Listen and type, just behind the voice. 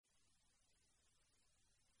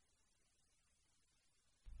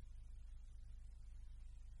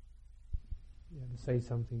say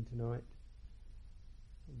something tonight,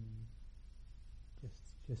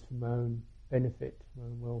 just for my own benefit, my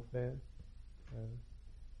own welfare.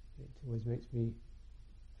 It always makes me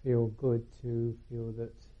feel good to feel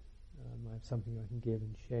that I have something I can give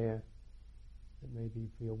and share that may be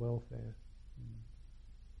for your welfare.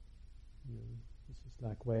 It's just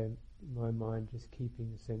like where in my mind just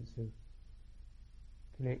keeping a sense of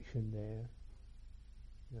connection there,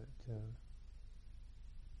 that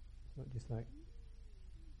it's not just like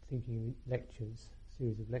thinking of lectures,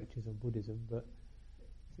 series of lectures on Buddhism, but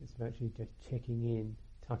it's actually just checking in,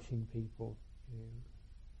 touching people.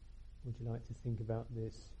 Would you like to think about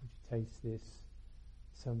this? Would you taste this?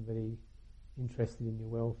 Somebody interested in your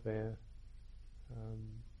welfare,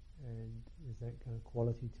 and there's that kind of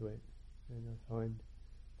quality to it. And I find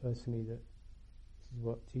personally that this is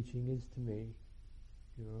what teaching is to me.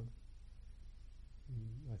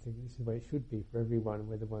 I think this is the way it should be for everyone,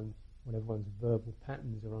 whatever one's verbal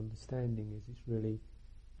patterns or understanding is. It's really,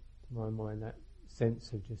 to my mind, that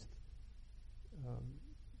sense of just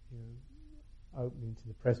opening to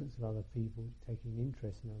the presence of other people, taking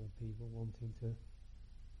interest in other people, wanting to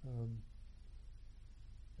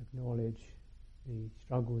acknowledge the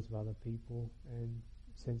struggles of other people, and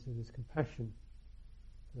a sense of this compassion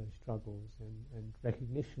for those struggles, and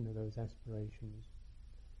recognition of those aspirations,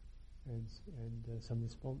 and some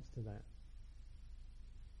response to that.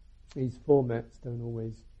 These formats don't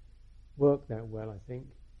always work that well, I think,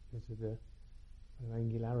 because of the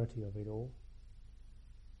angularity of it all.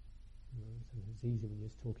 Sometimes it's easy when you're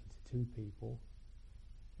just talking to two people,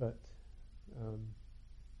 but I'm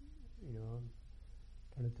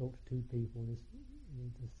trying to talk to two people, and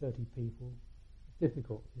there's 30 people. It's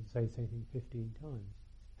difficult to say something 15 times.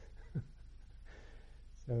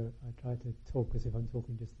 So I try to talk as if I'm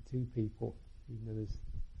talking just to two people, even though there's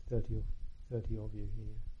 30 of you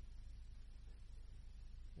here.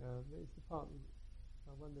 It's the part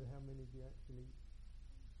I wonder how many of you actually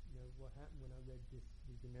what happened when I read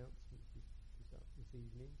these announcements this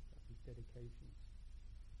evening, these dedications,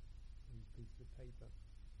 these pieces of paper,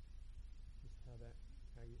 just how that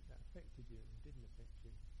affected you and didn't affect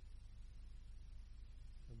you.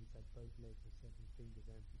 Somebody's had both legs and 7 fingers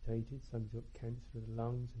amputated, somebody's got cancer of the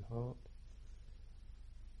lungs and heart,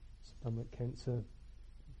 stomach cancer,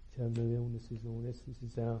 terminal illnesses, all this. This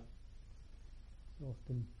is our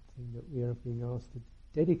often thing that we are being asked to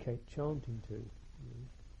dedicate chanting to.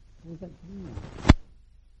 What does that mean?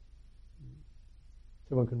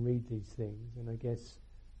 Someone can read these things, and I guess,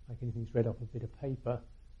 like anything's read off a bit of paper,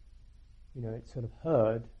 it's sort of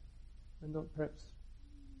heard, and not perhaps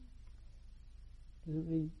doesn't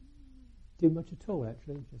really do much at all.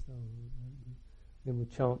 Actually, just then we'll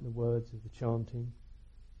chant the words of the chanting.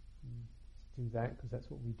 Do that because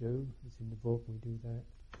that's what we do. It's in the book. We do that,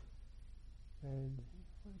 and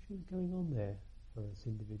what actually is going on there for us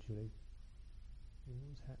individually?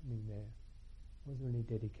 What's happening there? Was there any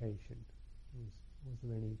dedication? Was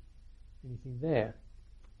there anything there?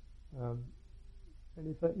 And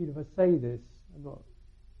if I say this, I'm not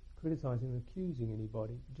criticizing or accusing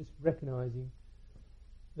anybody, but just recognizing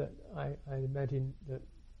that I imagine that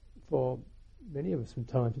for many of us from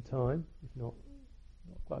time to time, if not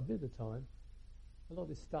quite a bit of the time, a lot of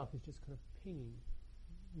this stuff is just kind of pinging,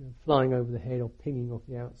 flying over the head or pinging off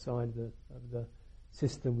the outside of the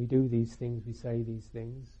system. We do these things, we say these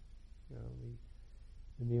things.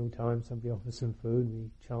 In meal time, somebody offers some food, we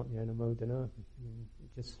chant the Anumodana.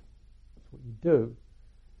 That's what you do.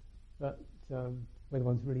 But whether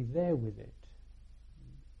one's really there with it,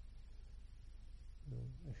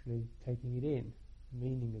 actually taking it in, the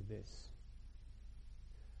meaning of this.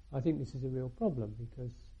 I think this is a real problem,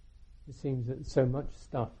 because it seems that so much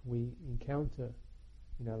stuff we encounter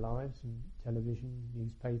in our lives, in television,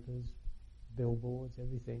 newspapers, billboards,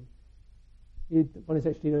 everything, one is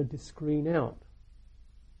actually learning to screen out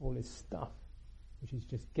all this stuff which is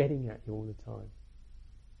just getting at you all the time.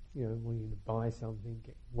 Wanting to buy something,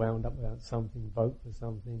 get wound up about something, vote for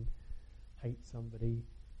something, hate somebody,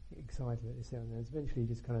 get excited about this and that. Eventually,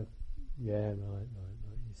 just kind of, right.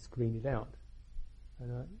 You screen it out,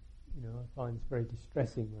 and I find it's very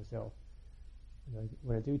distressing myself.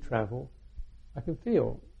 When I do travel, I can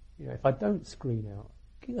feel, if I don't screen out,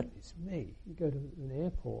 goodness me, you go to an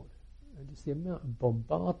airport and just the amount of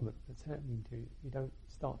bombardment that's happening to you, you don't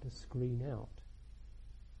start to screen out.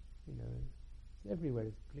 It's everywhere,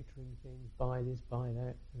 there's glittering things, buy this, buy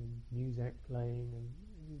that, and news act playing, and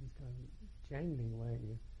just kind of jangling away at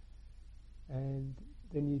you. And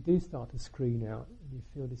then you do start to screen out, and you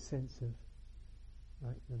feel this sense of,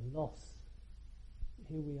 like, the loss.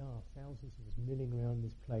 Here we are, thousands of us milling around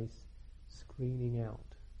this place, screening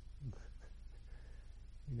out.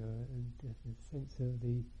 and the sense of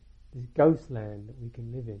this ghost land that we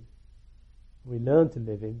can live in. We learn to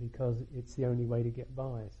live in because it's the only way to get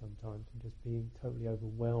by sometimes, and just being totally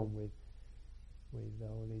overwhelmed with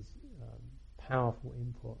all these powerful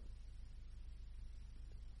input.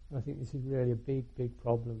 And I think this is really a big, big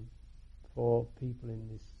problem for people in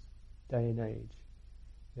this day and age.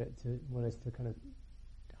 That one has to kind of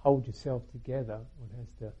hold yourself together, one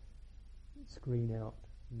has to screen out,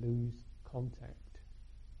 lose contact,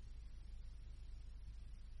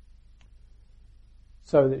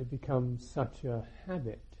 so that it becomes such a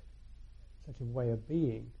habit, such a way of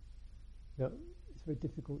being, that it's very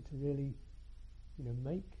difficult to really,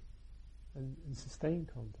 make and sustain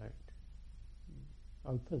contact.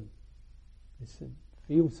 Open, listen,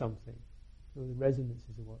 feel something, feel the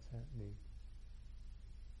resonances of what's happening.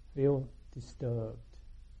 Feel disturbed,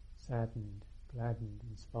 saddened, gladdened,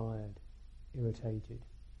 inspired, irritated.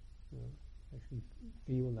 Actually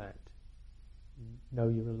feel that. Know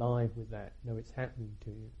you're alive with that. Know it's happening to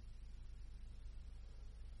you.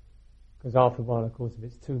 Because after a while, of course, if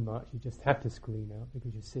it's too much, you just have to screen out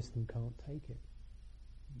because your system can't take it.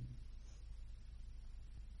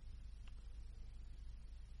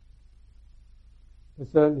 But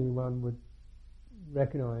certainly one would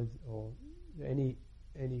recognize, or any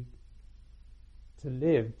to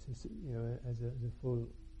live, as a fully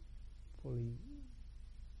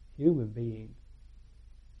human being,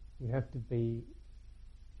 we have to be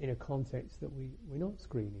in a context that we're not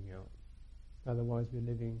screening out. Otherwise we're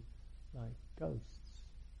living like ghosts,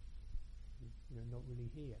 not really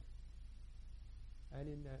here. And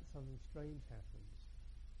in that something strange happens,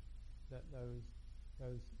 that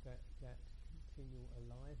that continual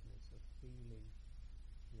aliveness of feeling,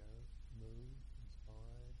 moved,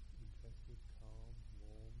 inspired, interested, calm,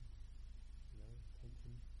 warm,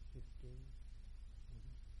 tension shifting,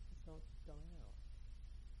 it starts to die out.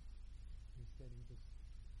 Instead of just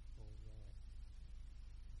all right.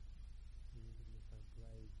 You give this kind of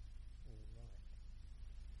grey all right.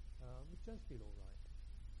 Which does feel all right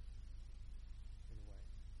in a way.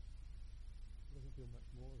 It doesn't feel much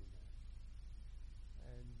more than that.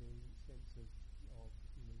 And the sense of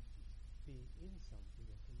being in something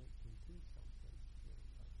or connecting to something,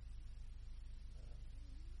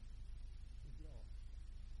 is lost.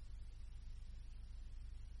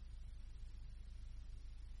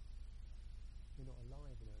 We're not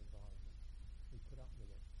alive in our environment. We put up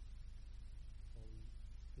with it, or we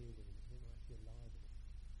deal with it. We're not actually alive in it.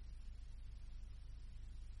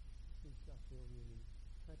 This stuff feel really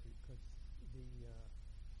tragic because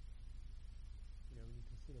when you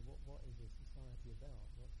consider what is a society about,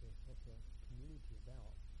 what's a community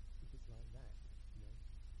about, if it's like that,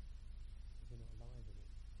 if we're not alive in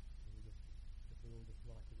it, if we're all just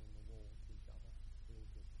writing on the wall to each other, we're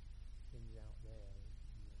all just things out there,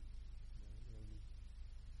 we only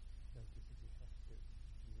notice if we have to,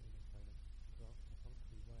 in a kind of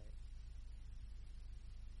perfunctory way.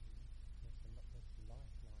 What's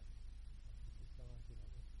life like? What's the society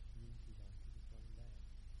like? What's the community like? If it's like that.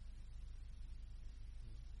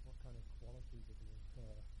 What kind of qualities are going to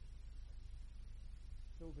occur?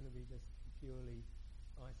 It's all going to be just purely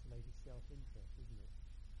isolated self-interest, isn't it?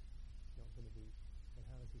 It's not going to be, well,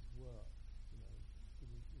 how does this work?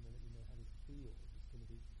 Let me know how this feels. It's going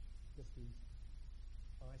to be just these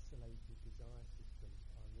isolated desire systems.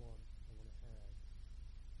 I want to have.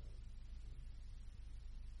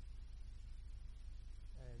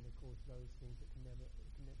 And of course, those things that can never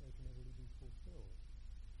really be fulfilled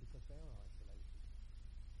because they are isolated.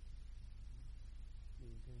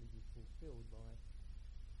 You can only be fulfilled by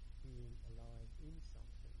being alive in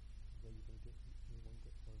something where you're going to get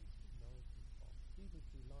one's nourishment from. Even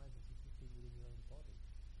through aliveness is just being within your own body,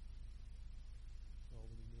 or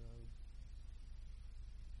within your own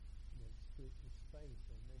spiritual space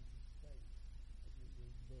or mental space.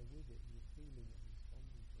 You're there with it, and you're feeling it, and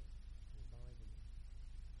responding to it, you're alive in it.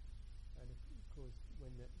 And of course,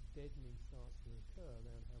 when that deadening starts to occur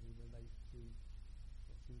around how we relate to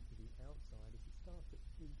what seems to be outside, as it starts to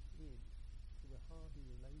eat in, so we're hardly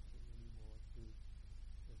relating anymore to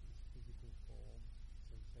this physical form,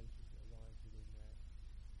 sensations that arise within that,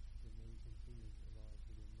 the moods and feelings that arise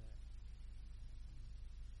within that.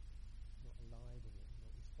 Not alive in it,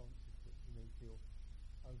 not responsive to it. You may feel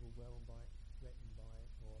overwhelmed by it, threatened by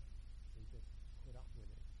it, or we just put up with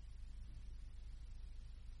it.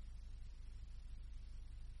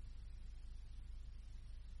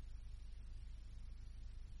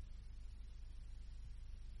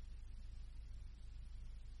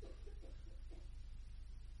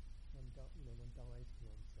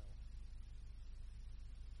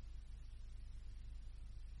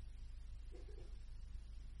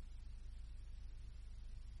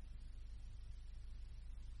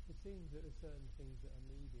 seems that there are certain things that are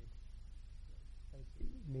needed, basic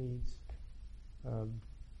needs.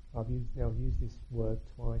 I've used this word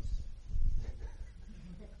twice.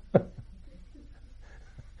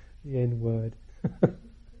 The N word.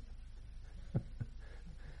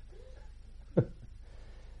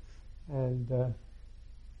 And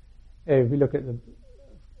if we look at them,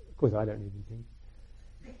 of course I don't even think,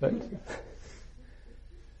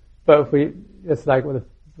 but if we, it's like what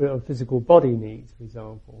a physical body needs, for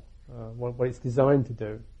example, what it's designed to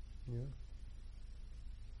do. You know?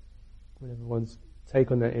 When everyone's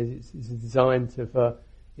take on that is it's designed to,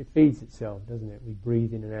 it feeds itself, doesn't it? We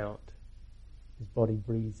breathe in and out. This body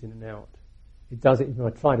breathes in and out. It does it. If I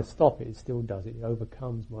try to stop it, it still does it. It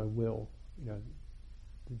overcomes my will, to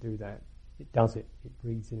do that. It does it. It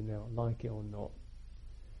breathes in and out, like it or not.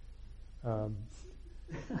 So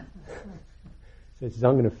it says,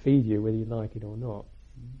 I'm going to feed you whether you like it or not.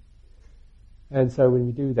 And so when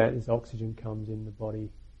we do that, this oxygen comes in, the body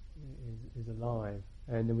is alive.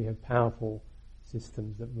 And then we have powerful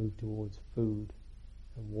systems that move towards food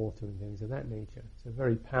and water and things of that nature. So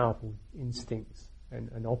very powerful instincts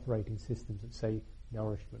and operating systems that say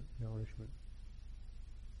nourishment.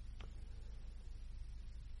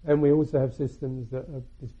 And we also have systems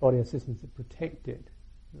this body has systems that protect it.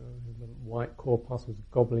 Little white corpuscles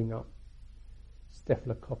gobbling up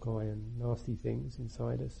staphylococci and nasty things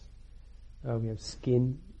inside us. We have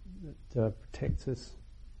skin that protects us,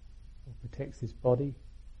 or protects this body.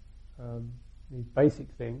 These basic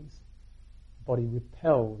things. The body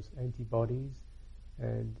repels antibodies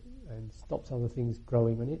and stops other things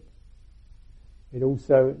growing on it. It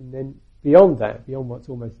also, and then beyond what's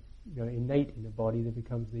almost innate in the body, there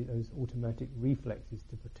becomes those automatic reflexes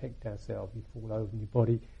to protect ourselves. You fall over and your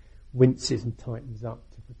body winces and tightens up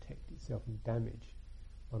to protect itself from damage.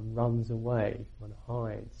 One runs away, one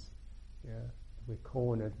hides. Yeah? If we're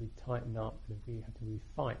cornered, we tighten up, and if we have to, we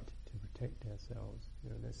fight to protect ourselves.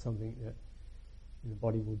 That's something that the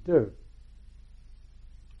body will do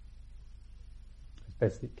as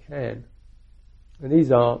best it can. And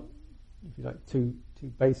these are, if you like, two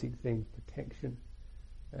basic things: protection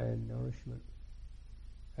and nourishment.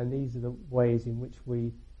 And these are the ways in which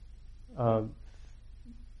we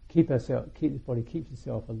this body keeps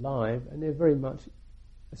itself alive, and they're very much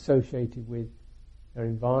associated with our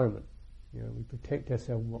environment. We protect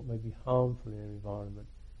ourselves from what may be harmful in our environment.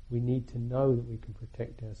 We need to know that we can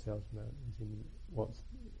protect ourselves from what's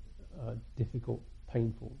difficult,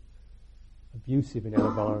 painful, abusive in our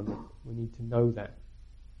environment. We need to know that,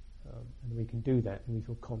 and we can do that, and we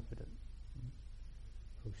feel confident,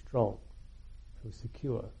 feel strong, feel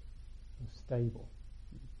secure, feel stable.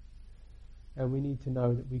 And we need to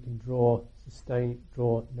know that we can draw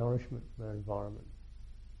nourishment from our environment.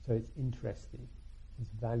 So it's interesting, it's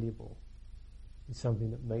valuable, it's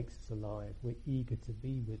something that makes us alive. We're eager to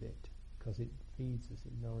be with it because it feeds us,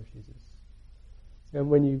 it nourishes us. And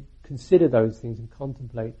when you consider those things and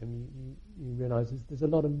contemplate them, you realize there's a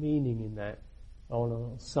lot of meaning in that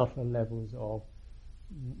on subtler levels of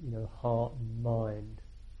heart and mind,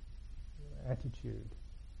 attitude,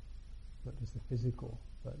 not just the physical,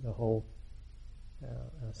 but the whole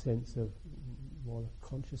our sense of more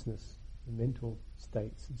consciousness, the mental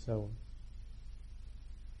states and so on.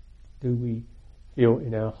 Do we feel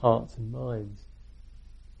in our hearts and minds,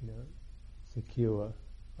 secure,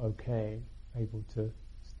 okay, able to,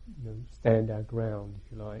 stand our ground,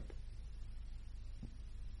 if you like?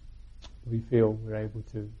 Do we feel we're able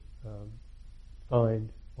to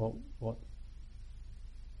find what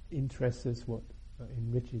interests us, what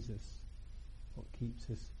enriches us, what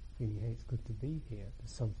keeps us feeling, hey, it's good to be here,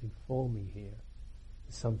 there's something for me here,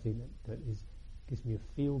 there's something that gives me a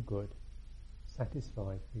feel-good,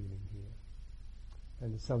 satisfied feeling here,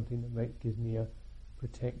 and there's something that gives me a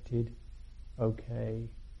protected,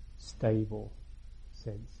 okay, stable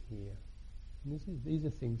sense here. And these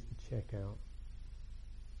are things to check out.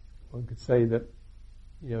 One could say that,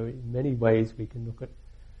 in many ways we can look at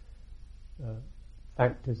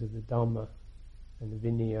factors of the Dhamma and the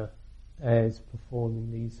Vinaya as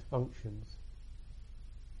performing these functions.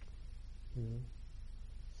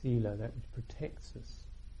 Sila, that which protects us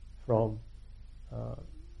from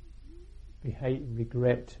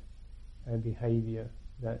regret and behaviour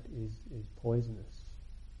that is poisonous.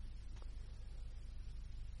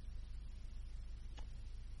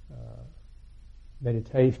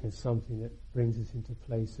 Meditation is something that brings us into a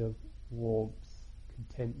place of warmth,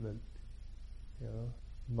 contentment,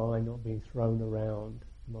 mind not being thrown around,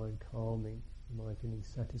 mind calming, mind feeling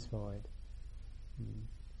satisfied.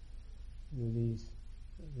 The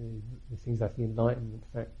things like the enlightenment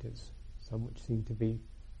factors, some which seem to be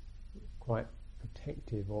quite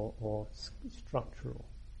protective or structural.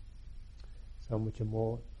 Some which are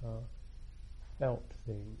more felt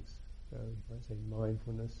things. So you might say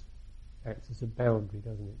mindfulness acts as a boundary,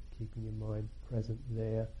 doesn't it? Keeping your mind present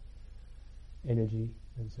there, energy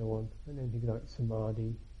and so on. And then things like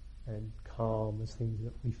samadhi and calm as things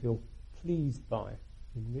that we feel pleased by,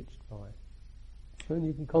 enriched by. And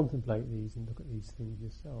you can contemplate these and look at these things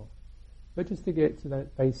yourself. But just to get to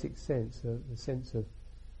that basic sense, the sense of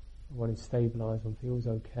one is stabilised, one feels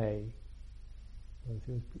okay, one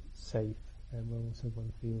feels safe, and one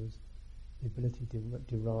feels the ability to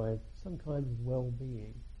derive some kind of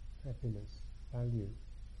well-being, happiness, value,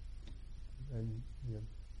 and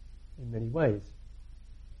in many ways.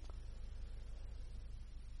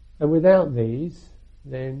 And without these,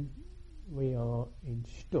 then we are in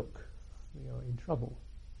shtuk, we are in trouble.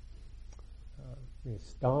 We are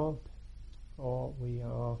starved, or we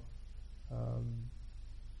are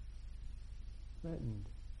threatened.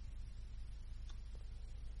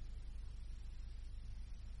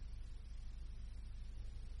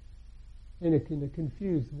 In a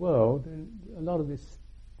confused world, and a lot of these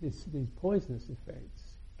poisonous effects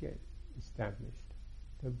get established.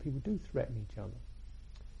 So people do threaten each other,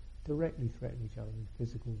 directly threaten each other with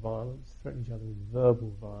physical violence, threaten each other with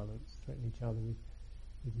verbal violence, threaten each other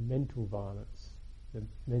with mental violence, the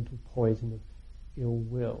mental poison of ill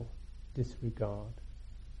will, disregard,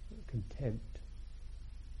 contempt,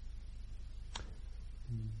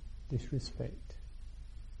 disrespect,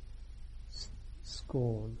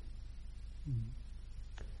 scorn,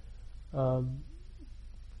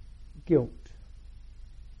 guilt.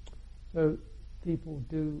 So people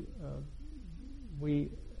do, we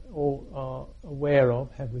all are aware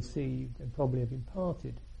of, have received, and probably have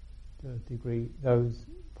imparted to a degree those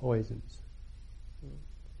poisons.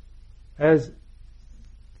 As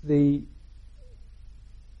the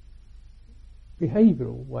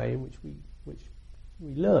behavioural way in which we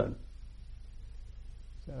learn.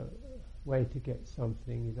 So a way to get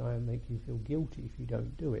something is I'll make you feel guilty if you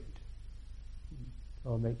don't do it.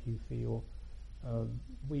 I'll make you feel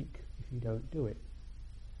weak if you don't do it.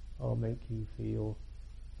 I'll make you feel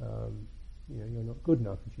you're not good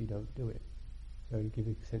enough if you don't do it. So you give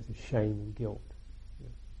a sense of shame and guilt.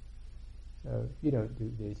 So if you don't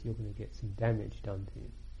do this, you're going to get some damage done to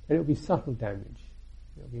you. And it'll be subtle damage.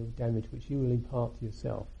 It'll be damage which you will impart to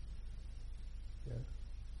yourself.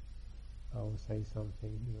 I'll say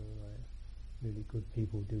something, like, really good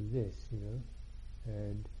people do this,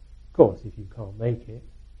 and of course if you can't make it,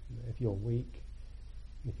 if you're weak,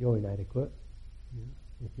 if you're inadequate,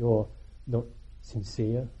 if you're not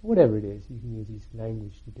sincere, whatever it is, you can use this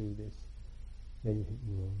language to do this, then you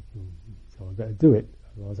think, so I better do it,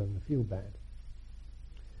 otherwise I'm going to feel bad.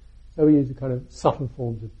 So we use the kind of subtle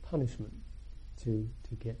forms of punishment to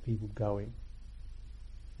get people going.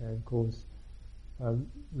 And of course,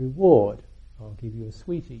 reward, I'll give you a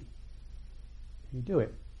sweetie if you do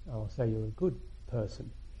it. I'll say you're a good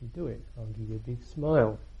person if you do it. I'll give you a big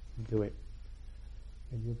smile if you do it.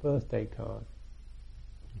 And your birthday card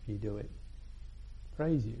if you do it.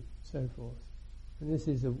 Praise you, so forth. And this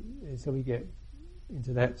is so we get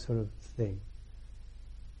into that sort of thing.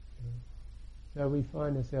 So we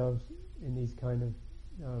find ourselves in these kind of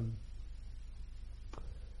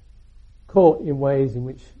caught in ways in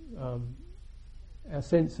which our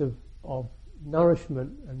sense of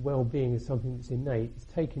nourishment and well-being is something that's innate. It's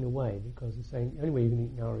taken away because it's saying the only way you can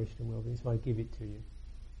get nourished and well-being is if I give it to you.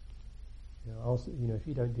 If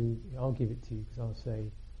you don't do, I'll give it to you because I'll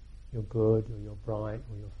say you're good or you're bright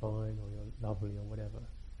or you're fine or you're lovely or whatever,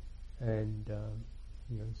 and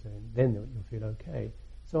so then you'll feel okay.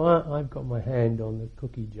 So I've got my hand on the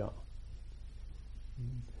cookie jar,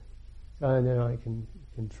 so then I can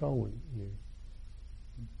control you.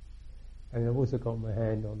 And I've also got my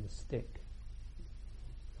hand on the stick.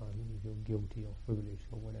 I think you feel guilty or foolish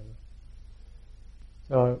or whatever.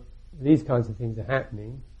 So these kinds of things are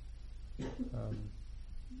happening.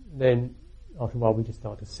 Then after a while we just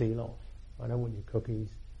start to seal off. I don't want your cookies,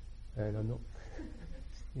 and I'm not.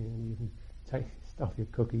 You can stuff your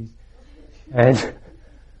cookies, and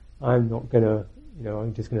I'm not going to.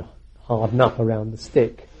 I'm just going to harden up around the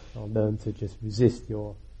stick. I'll learn to just resist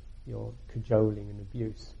your cajoling and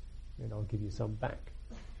abuse. And I'll give you some back.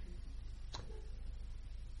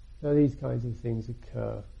 So these kinds of things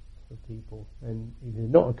occur for people, and if they're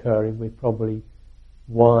not occurring, we're probably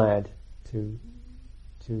wired to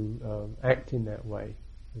act in that way,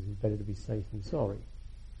 because it's better to be safe than sorry.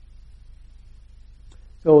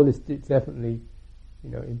 So all this definitely,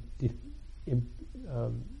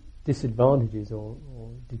 disadvantages or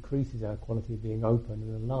decreases our quality of being open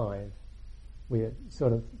and alive. We're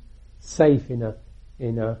sort of safe in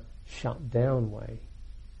a shut down way,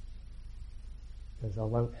 because I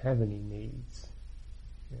won't have any needs.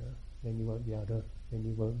 You know, then you won't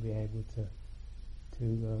be able to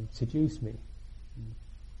seduce me.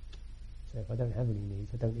 So if I don't have any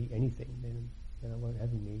needs, I don't eat anything, then I won't have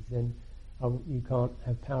any needs. Then you can't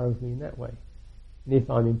have power over me in that way. And if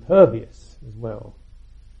I'm impervious as well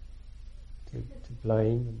to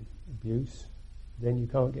blame and abuse, then you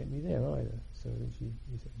can't get me there either. So you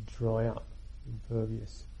sort of dry up,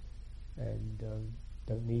 impervious, and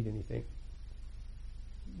don't need anything.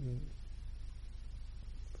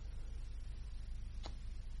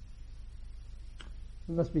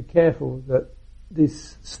 We must be careful that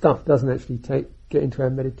this stuff doesn't actually get into our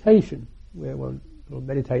meditation, where one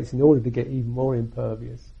meditates in order to get even more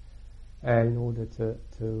impervious, and in order to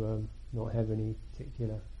not have any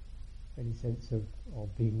sense of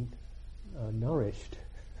being nourished.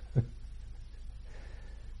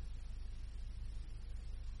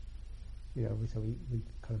 You know, so we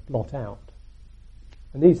kind of blot out.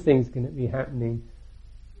 And these things can be happening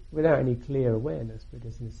without any clear awareness, but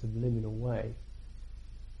just in a subliminal way.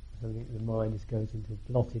 So the mind just goes into a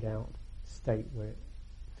blotted out state where it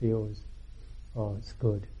feels, oh, it's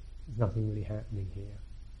good, there's nothing really happening here,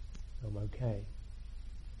 I'm okay.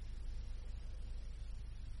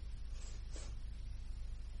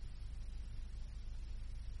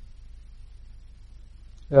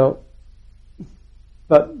 Now,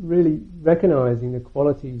 but really recognizing the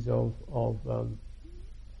qualities of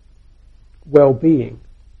well-being,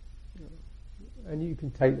 and you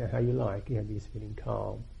can take that how you like. You can be feeling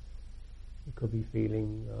calm, you could be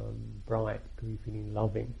feeling bright, you could be feeling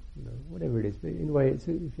loving, you know, whatever it is. But in a way, it's,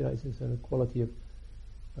 if you like, it's a sort of quality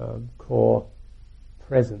of core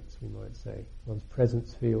presence, we might say. One's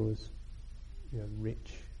presence feels, you know,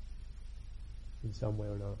 rich in some way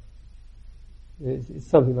or another. It's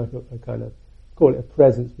something like a kind of, call it a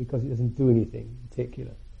presence because it doesn't do anything in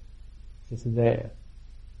particular. It's just there.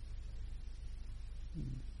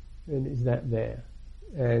 And is that there?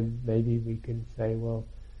 And maybe we can say, well,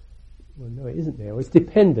 no, it isn't there. Or it's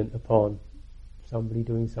dependent upon somebody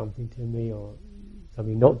doing something to me, or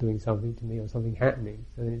somebody not doing something to me, or something happening.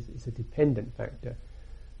 So then it's a dependent factor.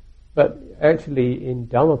 But actually, in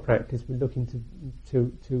Dhamma practice, we're looking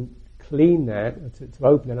to clean that, or to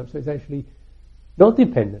open that up. So it's actually not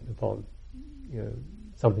dependent upon, you know,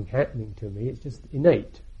 something happening to me. It's just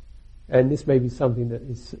innate. And this may be something that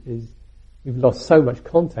is we've lost so much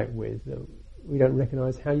contact with that we don't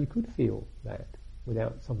recognise how you could feel that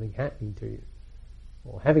without something happening to you,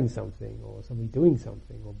 or having something, or somebody doing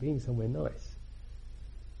something, or being somewhere nice.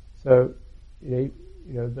 So, you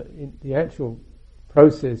know, but in the actual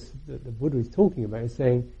process that the Buddha is talking about is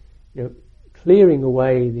saying, you know, clearing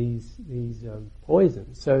away these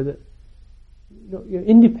poisons, so that, you know, your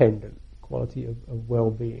independent quality of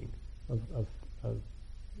well-being, of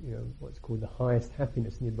you know, what's called the highest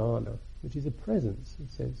happiness, nibbana, which is a presence.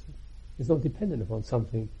 It says it's not dependent upon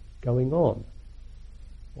something going on,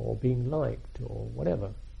 or being liked, or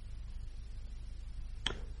whatever.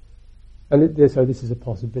 And so this is a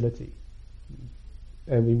possibility,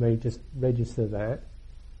 and we may just register that,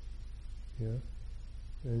 you know,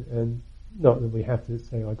 and not that we have to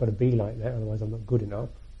say, I've got to be like that, otherwise I'm not good enough.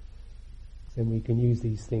 Then we can use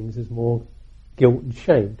these things as more guilt and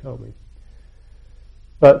shame, can't we?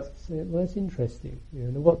 But well, that's interesting. You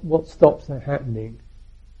know, what stops that happening?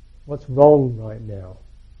 What's wrong right now?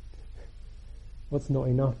 What's not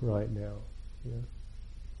enough right now? You know?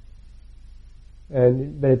 And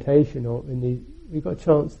in meditation, or we've got a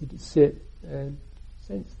chance to sit and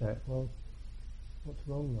sense that. Well, what's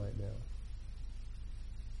wrong right now?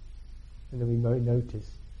 And then we might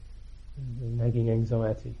notice the nagging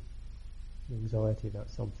anxiety about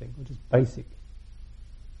something, or just basic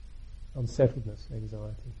unsettledness,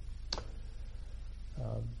 anxiety.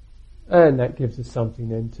 And that gives us something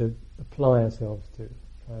then to apply ourselves to,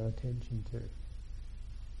 apply our attention to.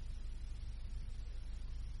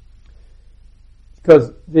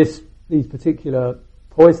 Because these particular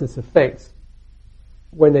poisonous effects,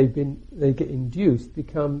 when they get induced,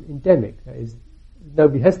 become endemic. That is,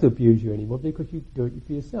 nobody has to abuse you anymore because you do it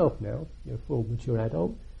for yourself now. You're a full mature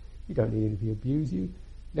adult. You don't need anybody to abuse you.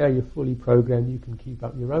 Now you're fully programmed, you can keep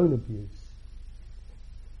up your own abuse.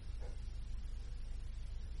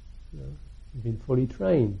 You know, you've been fully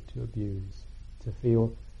trained to abuse, to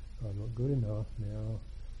feel, oh, I'm not good enough now,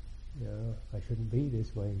 you know, I shouldn't be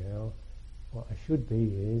this way now. What I should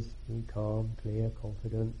be is being calm, clear,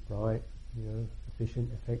 confident, bright, you know,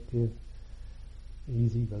 efficient, effective,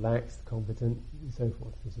 easy, relaxed, competent, and so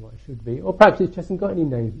forth. This is what I should be. Or perhaps it just hasn't got any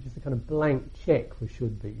names, it's just a kind of blank check for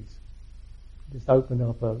should-bes. Just open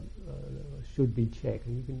up a should be check,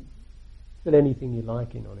 and you can fill anything you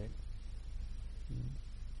like in on it.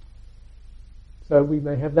 So we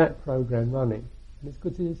may have that program running, and it's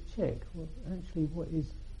good to just check, well, actually what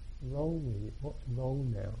is wrong with it? What's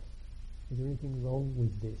wrong now? Is there anything wrong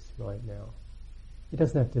with this right now? It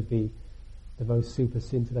doesn't have to be the most super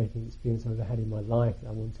scintillating experience I've ever had in my life that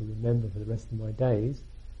I want to remember for the rest of my days.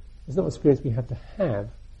 It's not an experience we have to have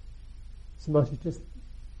so much as just,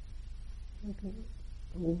 okay,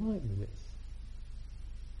 I'm all right with this.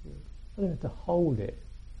 I don't have to hold it.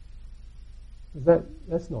 Because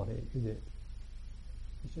that's not it, is it?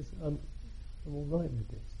 It's just, I'm all right with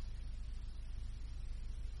this.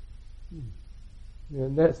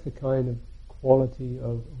 And that's the kind of quality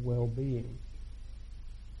of well-being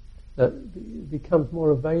that becomes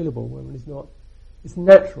more available when it's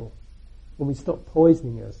natural. When we stop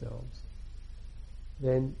poisoning ourselves,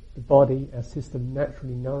 then the body, our system,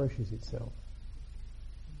 naturally nourishes itself.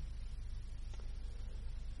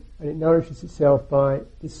 And it nourishes itself by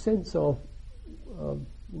this sense of,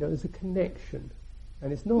 there's a connection.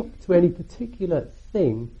 And it's not to any particular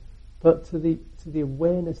thing, but to the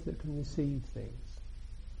awareness that can receive things,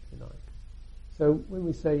 if you like. So when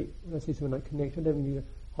I say something like connection, I don't mean you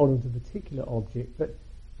hold on to a particular object, but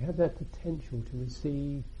you have that potential to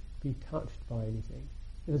receive, be touched by anything.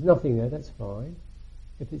 If there's nothing there, that's fine.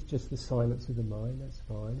 If it's just the silence of the mind, that's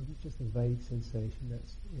fine. If it's just a vague sensation,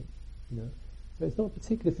 that's it. So it's not a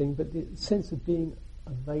particular thing, but the sense of being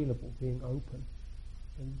available, being open.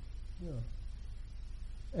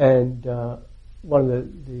 And one of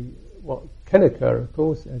what can occur, of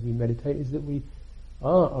course, as we meditate, is that we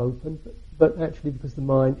are open, but actually because the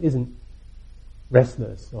mind isn't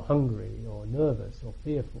restless or hungry or nervous or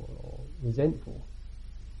fearful or resentful,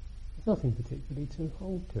 there's nothing particularly to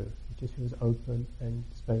hold to. It just feels open and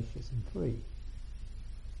spacious and free.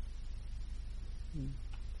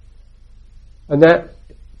 And that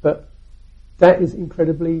is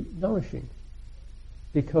incredibly nourishing,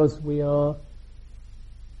 because we are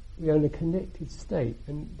in a connected state,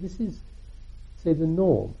 and this is, say, the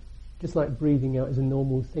norm. Just like breathing out is a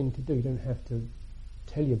normal thing to do. You don't have to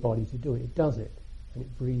tell your body to do it. It does it, and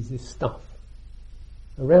it breathes this stuff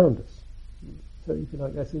around us. So if you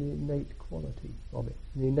like, that's an innate quality of it.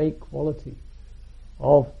 The innate quality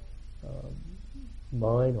of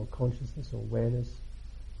mind or consciousness or awareness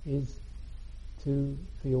is to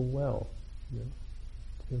feel well,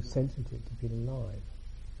 to feel sensitive, to feel alive.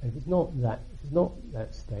 And if it's not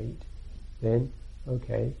that state, then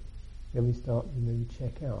okay, then we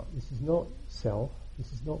check out. This is not self,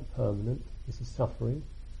 this is not permanent, this is suffering,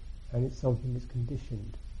 and it's something that's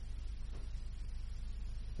conditioned.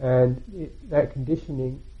 And that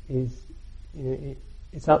conditioning is,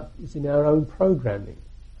 it's in our own programming,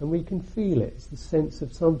 and we can feel it. It's the sense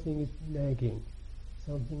of something is nagging,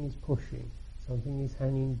 something is pushing, something is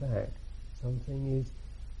hanging back, something is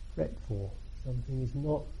fretful, something is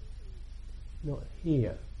not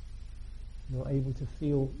here, not able to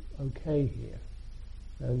feel okay here.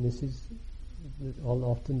 And this is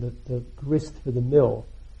often the grist for the mill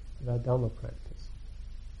of our Dhamma practice.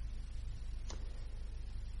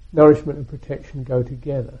 Nourishment and protection go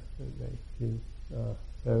together, don't they?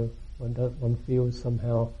 So one feels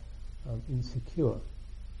somehow insecure.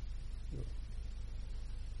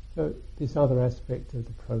 So this other aspect of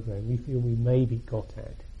the program, we feel we may be got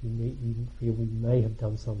at, we feel we may have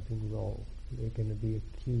done something wrong, we're going to be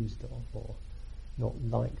accused of or not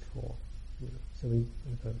liked for. So we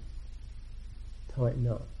tighten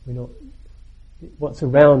up. What's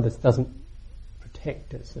around us doesn't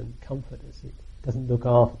protect us and comfort us. It doesn't look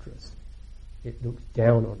after us. It looks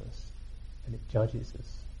down on us and it judges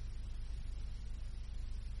us.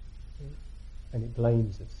 And it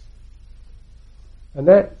blames us. And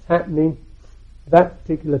that's happening, that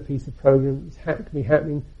particular piece of program can be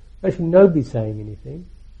happening, actually nobody's saying anything.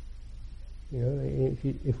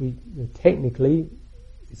 If we technically,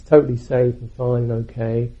 it's totally safe and fine and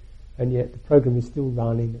okay, and yet the program is still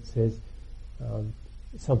running that says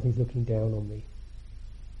something's looking down on me.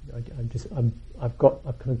 I've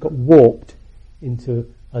kind of got warped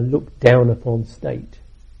into a look down upon state,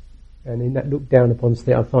 and in that look down upon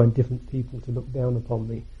state, I find different people to look down upon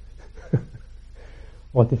me,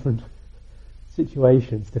 or different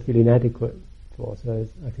situations to feel inadequate for. So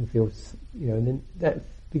I can feel, and then that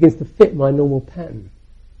begins to fit my normal pattern.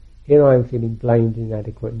 Here I am feeling blamed,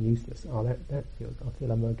 inadequate, and useless. I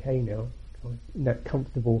feel I'm okay now, in that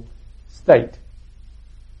comfortable state,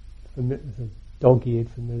 dog-eared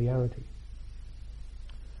familiarity.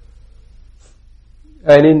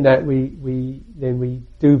 And in that we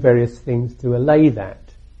do various things to allay that.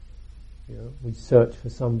 We search for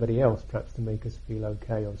somebody else perhaps to make us feel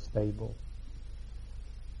okay or stable.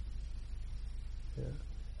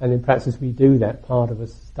 And then perhaps as we do that, part of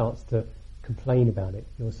us starts to complain about it.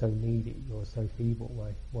 You're so needy, you're so feeble,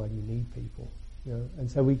 why do you need people? And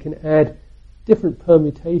so we can add different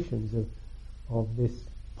permutations of this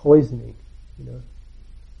poisoning,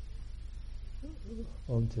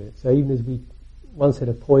 onto it. So even as one set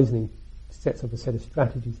of poisoning sets up a set of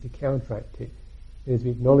strategies to counteract it, as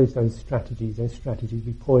we acknowledge those strategies,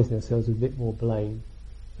 we poison ourselves with a bit more blame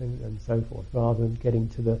and so forth, rather than getting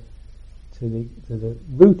to the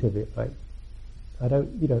root of it. Like,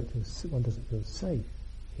 one doesn't feel safe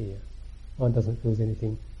here. One doesn't feel there's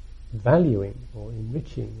anything valuing or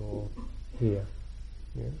enriching or here.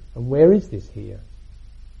 And where is this here?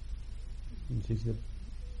 Which is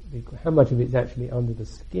how much of it's actually under the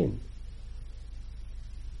skin?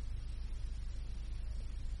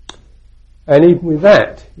 And even with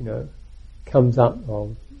that, comes up,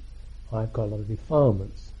 I've got a lot of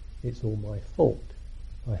defilements. It's all my fault.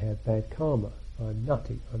 I have bad karma. I'm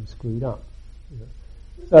nutty. I'm screwed up.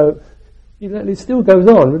 So it still goes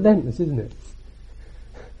on, relentless, isn't it?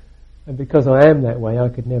 And because I am that way, I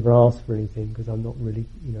could never ask for anything because I'm not really,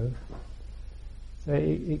 So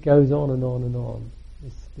it goes on and on and on.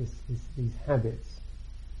 These habits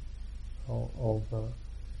of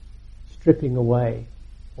stripping away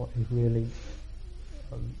what is really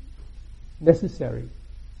necessary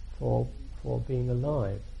for being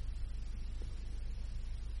alive.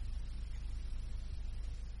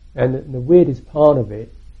 And the weirdest part of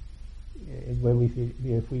it is when we feel,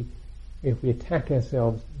 if we attack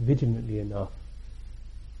ourselves vigilantly enough,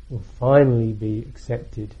 we'll finally be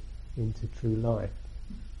accepted into true life.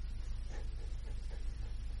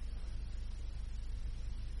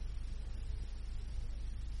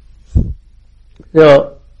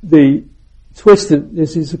 Now, the twist of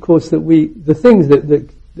this is, of course, that the things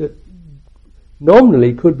that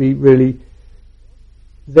nominally could be really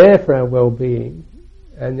there for our well-being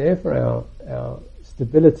and there for our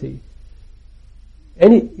stability.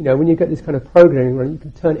 When you get this kind of programming running, you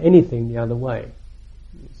can turn anything the other way.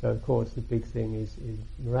 So, of course, the big thing is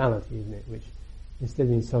morality, isn't it? Which, instead of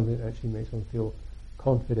being something that actually makes one feel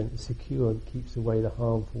confident and secure and keeps away the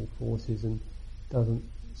harmful forces and doesn't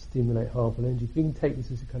stimulate harmful energy, we can take this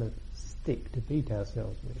as a kind of stick to beat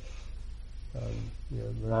ourselves with.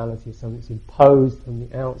 Morality is something that's imposed from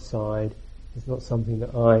the outside. It's not something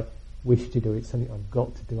that I wish to do. It's something I've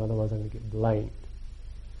got to do, otherwise I'm going to get blamed.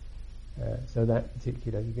 So that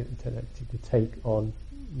particular, you get to that particular take on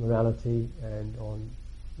morality and on,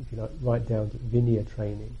 if you like, right down to Vinaya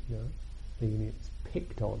training. Being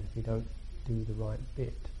picked on if you don't do the right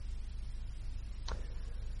bit,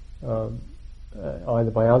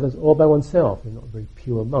 either by others or by oneself. You're not a very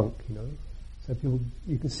pure monk, So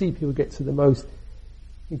you can see people get to the most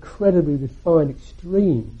incredibly refined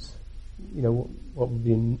extremes. What would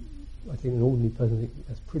be, I think, an ordinary person, I think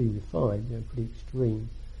that's pretty refined, pretty extreme.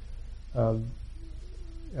 Over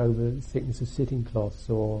the thickness of sitting cloths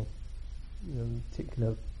or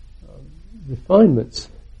particular refinements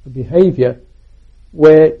of behaviour,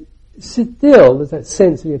 where still there's that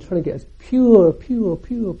sense that you're trying to get as pure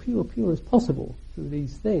as possible through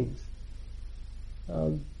these things.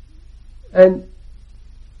 And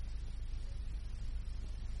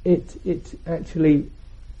it actually,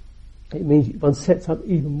 it means one sets up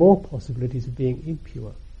even more possibilities of being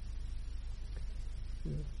impure.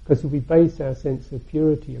 Because if we base our sense of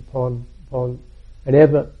purity upon an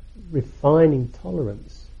ever refining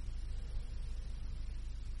tolerance,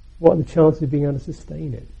 what are the chances of being able to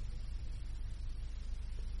sustain it?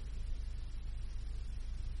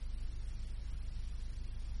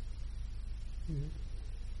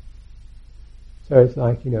 So it's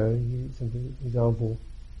like, something, for example,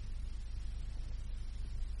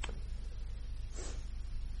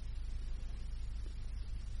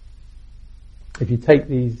 if you take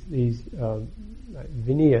these like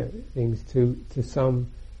Vinaya things to some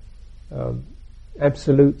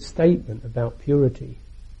absolute statement about purity,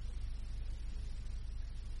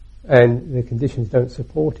 and the conditions don't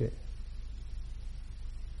support it,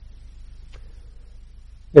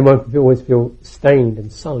 then one can always feel stained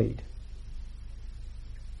and sullied.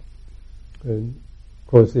 And of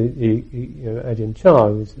course, Ajahn Chah,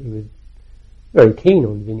 who was very keen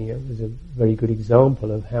on Vinaya, was a very good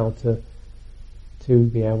example of how to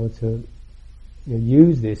be able to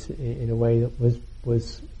use this in a way that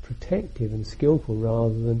was protective and skillful,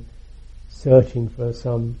 rather than searching for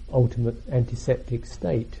some ultimate antiseptic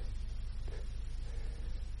state.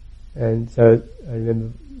 And so I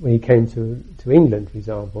remember when he came to England, for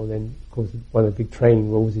example, then of course one of the big training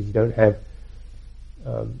rules is you don't have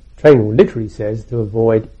training literally says to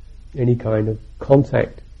avoid any kind of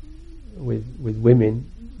contact with women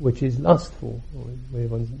which is lustful, or where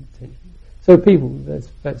one's intention. So people,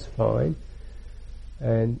 that's fine,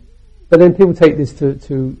 but then people take this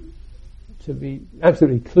to be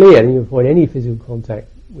absolutely clear, and you avoid any physical contact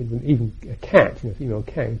with even a cat, a female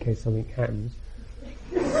cat, in case something happens.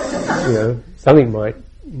 Something might,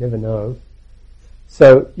 you never know.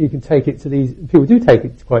 So you can take it to these, people do take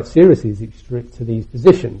it quite seriously to these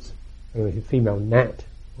positions. A female gnat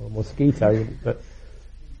or a mosquito, but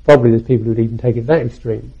probably there's people who'd even take it that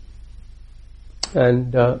extreme.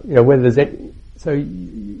 And, whether there's any, so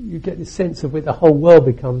you get this sense of where the whole world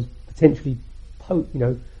becomes potentially,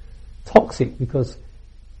 toxic, because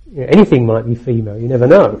anything might be female, you never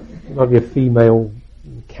know. It might be a female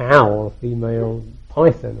cow or a female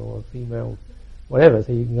python or a female whatever,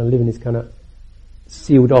 so you can live in this kind of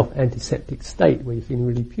sealed off antiseptic state where you're feeling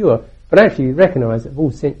really pure. But actually you recognise that in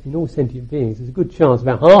all sentient beings there's a good chance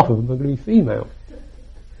about half of them are going to be female.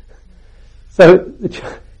 So,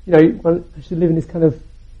 one should live in this kind of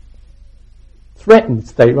threatened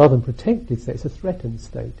state rather than protected state. It's a threatened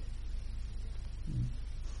state,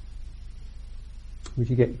 which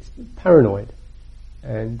you get paranoid,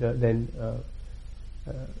 and then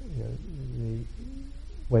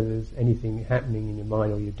whether there's anything happening in your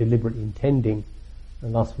mind or you're deliberately intending a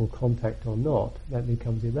lustful contact or not, that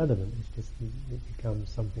becomes irrelevant. It's just it becomes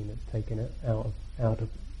something that's taken out of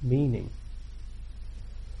meaning.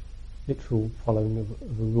 Literal following of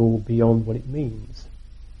a rule beyond what it means.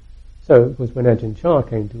 So, of course, when Ajahn Chah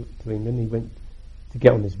came to England, he went to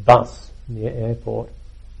get on this bus in the airport,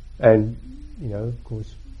 and of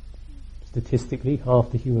course, statistically, half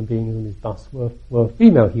the human beings on this bus were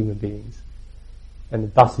female human beings, and the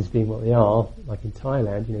buses being what they are, like in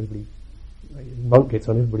Thailand, everybody, the monk gets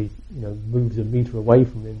on, everybody, moves a metre away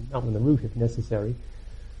from him, up on the roof if necessary.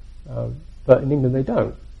 But in England they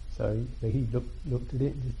don't. So he looked at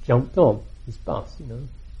it and just jumped on this bus,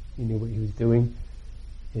 He knew what he was doing.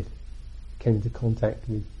 If he came into contact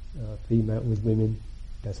with with women,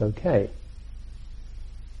 that's okay.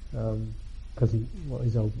 Because what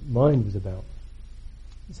his own mind was about.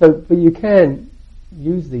 So, but you can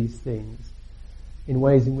use these things in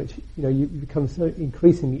ways in which you become so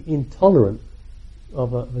increasingly intolerant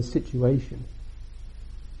of a situation,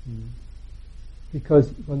 because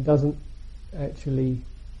one doesn't actually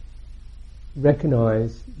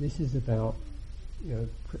recognise this is about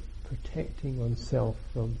protecting oneself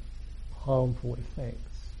from harmful effects.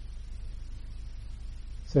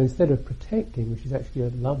 So instead of protecting, which is actually a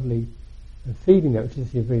lovely, and feeling that, which is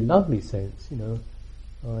actually a very lovely sense,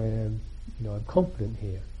 I'm confident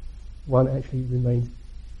here, one actually remains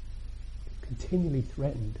continually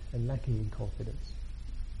threatened and lacking in confidence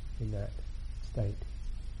in that state.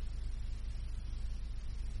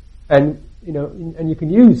 And and you can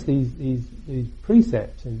use these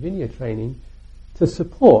precepts and Vinaya training to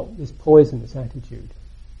support this poisonous attitude,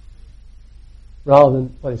 rather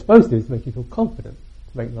than what it's supposed to do is make you feel confident,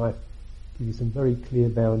 to make life, give you some very clear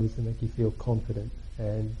boundaries to make you feel confident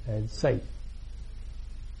and safe,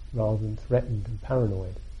 rather than threatened and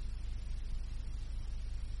paranoid.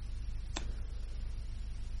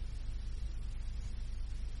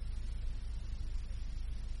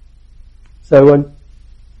 So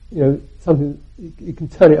something, you can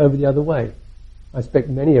turn it over the other way. I expect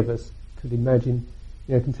many of us could imagine,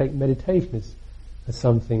 can take meditation as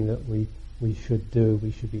something that we should do,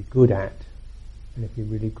 we should be good at. And if we're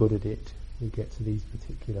really good at it, we get to these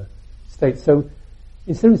particular states. So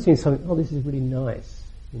instead of seeing something, this is really nice,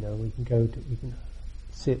 we can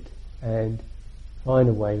sit and find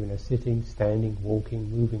a way, sitting, standing,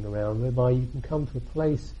 walking, moving around, whereby you can come to a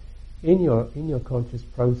place in your conscious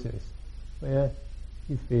process where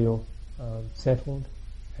you feel settled,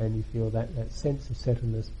 and you feel that sense of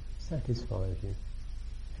settledness satisfies you. You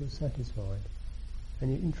feel satisfied,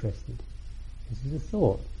 and you're interested. This is a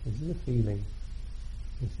thought, this is a feeling,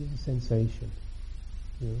 this is a sensation.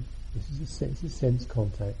 This is sense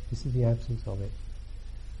contact, this is the absence of it.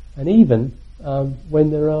 And even when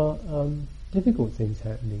there are difficult things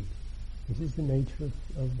happening, this is the nature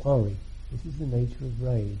of worry, this is the nature of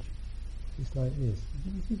rage. It's like this.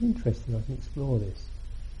 This is interesting, I can explore this.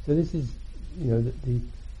 So this is,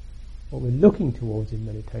 what we're looking towards in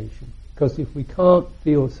meditation. Because if we can't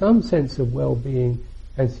feel some sense of well-being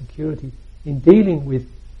and security in dealing with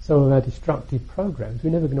some of our destructive programs, we're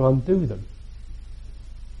never going to undo them.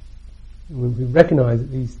 When we recognise that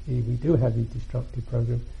we do have these destructive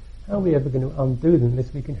programs, how are we ever going to undo them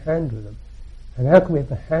unless we can handle them? And how can we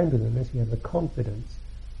ever handle them unless we have the confidence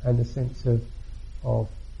and the sense of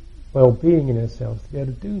well-being in ourselves to be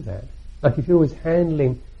able to do that? Like if you're always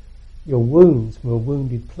handling your wounds from a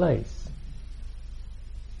wounded place,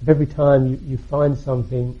 if every time you find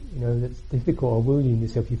something that's difficult or wounding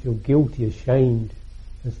yourself, you feel guilty, ashamed,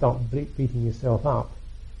 and start beating yourself up,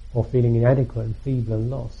 or feeling inadequate and feeble and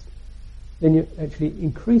lost, then you're actually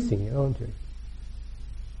increasing it, aren't you?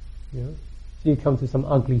 So you come to some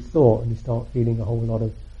ugly thought and you start feeling a lot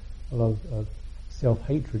of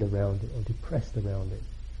self-hatred around it, or depressed around it.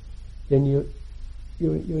 Then you're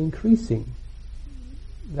increasing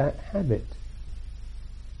that habit.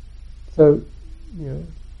 So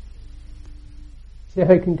see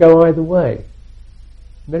how it can go either way.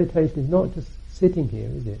 Meditation is not just sitting here,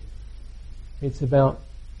 is it? It's about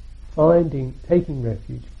taking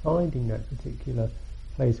refuge, finding that particular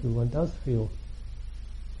place where one does feel,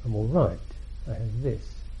 I'm all right. I have this,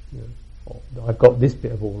 or I've got this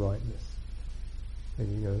bit of all rightness,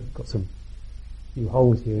 and got some few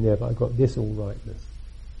holes here and there, but I've got this all rightness,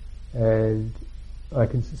 and I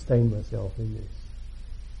can sustain myself in this.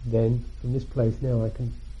 Then from this place now I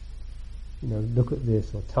can look at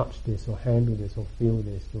this, or touch this, or handle this, or feel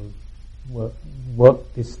this, or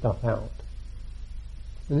work this stuff out.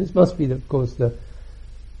 And this must be, of course, the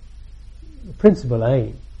principal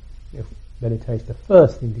aim of meditation. The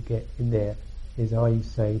first thing to get in there is, are you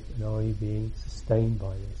safe and are you being sustained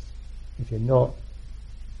by this? If you're not,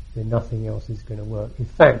 then nothing else is going to work. In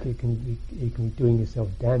fact, you can be doing yourself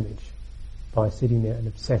damage by sitting there and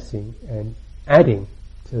obsessing and adding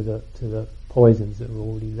to the poisons that are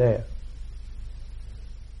already there.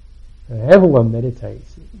 However one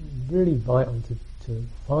meditates, it's really vital to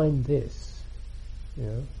find this,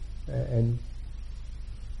 and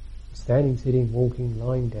standing, sitting, walking,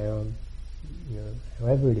 lying down,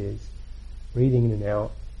 however it is, breathing in and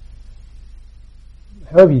out,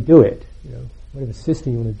 however you do it, whatever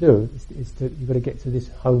system you want to do, you've got to get to this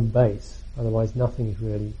home base, otherwise nothing is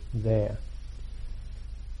really there.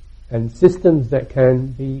 And systems that can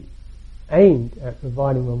be aimed at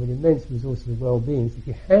providing one with immense resources of well-being, if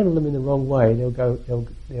you handle them in the wrong way,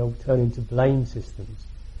 they'll turn into blame systems.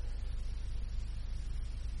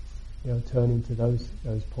 They'll turn into those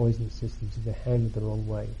poisonous systems if they're handled the wrong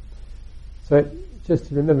way. So just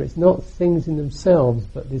to remember, it's not things in themselves,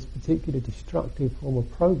 but this particular destructive form of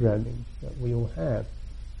programming that we all have,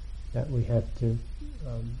 that we have to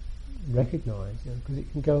recognize, because it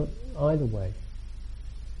can go either way.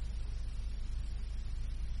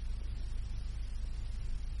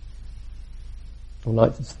 I'd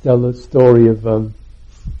like to tell the story of a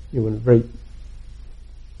very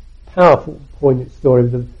powerful, poignant story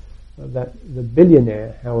of the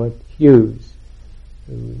billionaire Howard Hughes,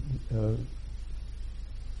 who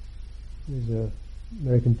was an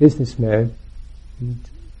American businessman, and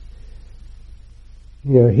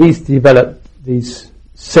he's developed this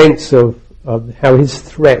sense of how his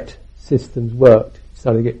threat systems worked. He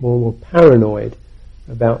started to get more and more paranoid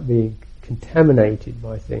about being contaminated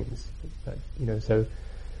by things. So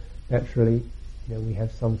naturally, we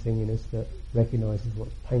have something in us that recognises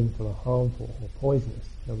what's painful or harmful or poisonous,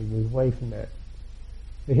 so we move away from that.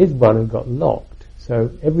 But his one had got locked,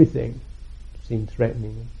 so everything seemed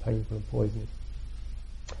threatening and painful and poisonous.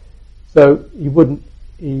 So he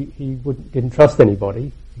didn't trust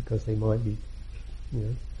anybody because they might be,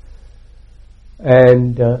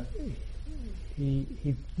 and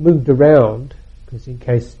he moved around because in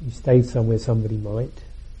case he stayed somewhere somebody might.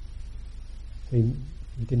 So he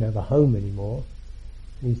didn't have a home anymore.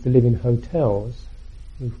 He used to live in hotels,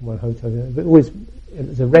 moved from one hotel to another, but always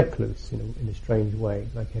as a recluse, in a strange way,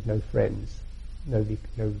 like he had no friends. Nobody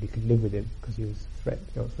could live with him because he was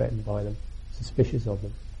threatened by them, suspicious of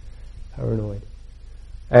them, paranoid.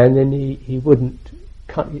 And then he wouldn't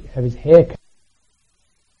have his hair cut.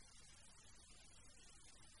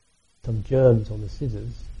 Some germs on the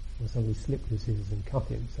scissors, or somebody slipped the scissors and cut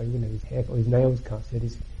him, so he wouldn't have his hair or his nails cut. So he had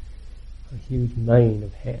this a huge mane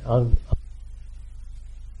of hair.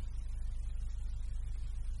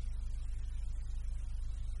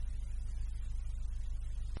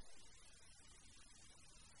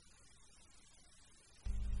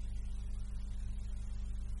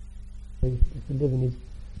 He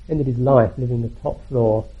ended his life living in the top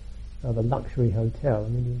floor of a luxury hotel.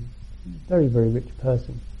 He was a very, very rich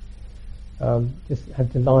person. Just had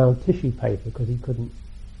to lie on tissue paper because he couldn't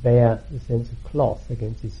bear the sense of cloth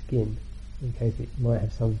against his skin, in case it might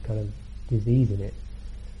have some kind of disease in it.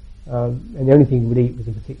 And the only thing he would eat was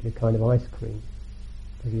a particular kind of ice cream,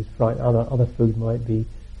 because he was frightened other food might be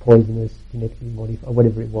poisonous, genetically modified, or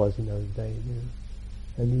whatever it was in those days.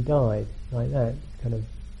 And he died like that, kind of,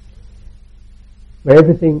 where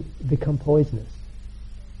everything become poisonous.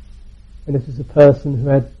 And this was a person who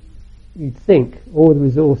had you'd think all the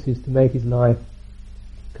resources to make his life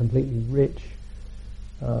completely rich.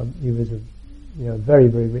 He was a very,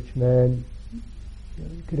 very rich man.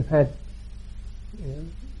 He could have had,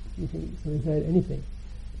 you think somebody had anything,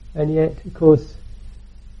 and yet, of course,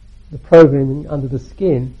 the programming under the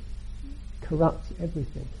skin corrupts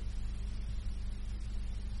everything.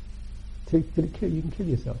 You can kill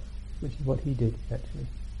yourself, which is what he did actually.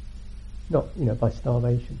 Not by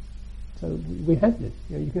starvation. So we have this.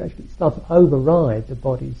 You can actually start to override the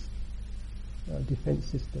body's defense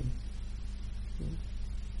system.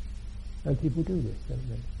 And people do this, don't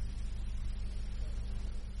they?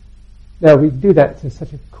 Now we do that to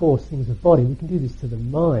such a coarse thing as the body. We can do this to the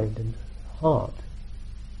mind and heart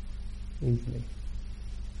easily.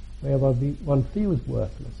 Whereby one feels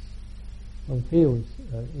worthless. One feels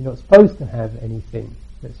you're not supposed to have anything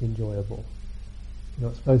that's enjoyable. You're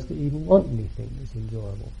not supposed to even want anything that's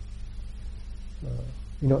enjoyable.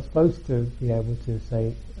 You're not supposed to be able to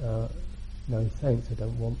say, no thanks, I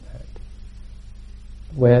don't want that.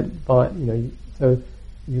 So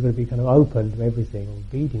you're going to be kind of open to everything, or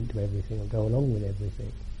obedient to everything, or go along with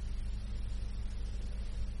everything.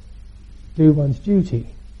 Do one's duty,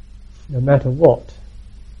 no matter what.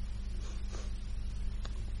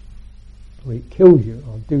 Or it kills you,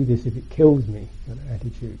 I'll do this if it kills me, kind of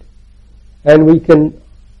attitude. And we can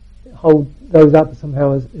hold those up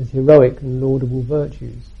somehow as heroic and laudable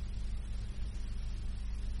virtues.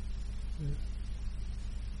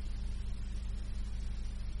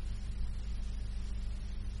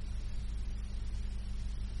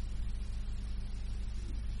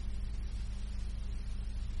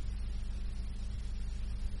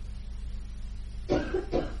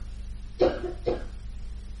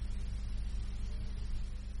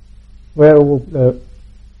 Where all the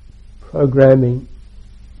programming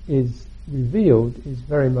is revealed is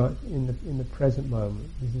very much in the present moment.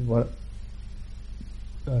 This is what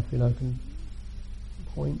I feel I can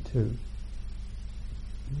point to.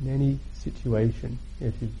 In any situation,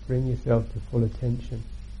 if you bring yourself to full attention,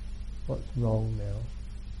 what's wrong now?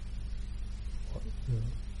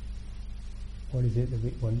 What is it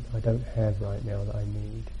that I don't have right now that I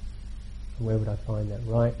need? And where would I find that?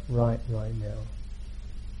 Right now.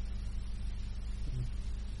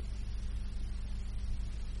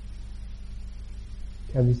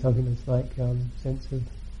 Can be something that's like sense of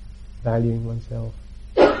valuing oneself,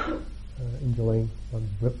 enjoying one's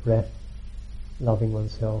breath, loving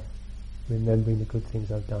oneself, remembering the good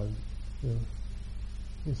things I've done.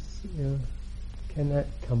 Can that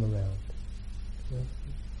come around?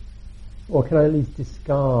 Or can I at least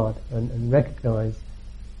discard and recognise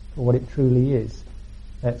for what it truly is,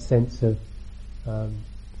 that sense of, I'm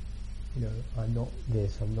not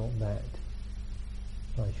this, I'm not that.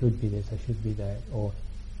 I should be this, I should be that, or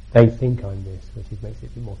they think I'm this, which makes it a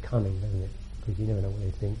bit more cunning, doesn't it? Because you never know what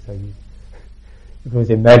they think, so you can always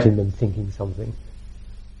imagine them thinking something.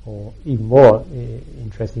 Or even more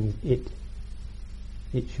interesting is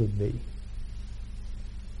it should be.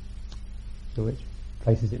 So which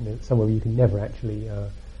places it somewhere where you can never actually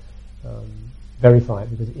verify it,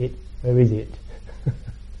 because where is it?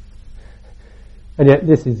 And yet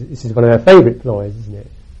this is one of our favourite ploys, isn't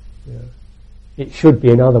it? It should be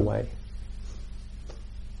another way.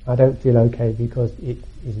 I don't feel okay because it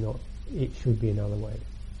is not. It should be another way.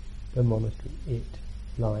 The monastery,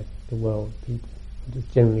 life, the world, people, just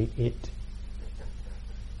generally it.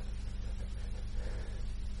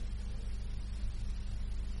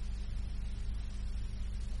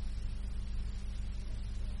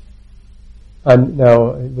 And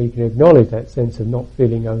now we can acknowledge that sense of not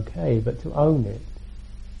feeling okay, but to own it.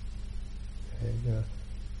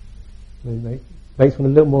 It makes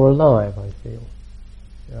one a little more alive, I feel.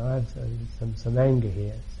 I have some anger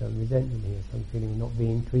here, some resentment here, some feeling of not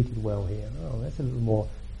being treated well here. Oh, that's a little more,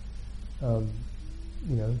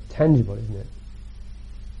 tangible, isn't it?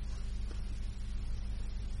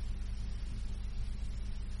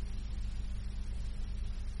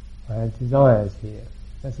 I have desires here.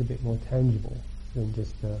 That's a bit more tangible than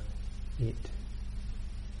just it.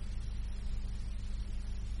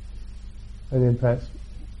 And then perhaps,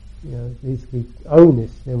 at least we own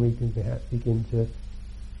this, then we can perhaps begin to,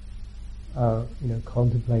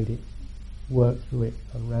 contemplate it, work through it,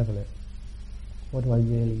 unravel it. What do I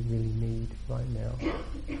really, really need right now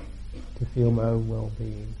to feel my own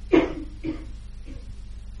well-being?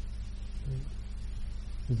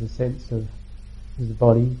 There's a sense of, is the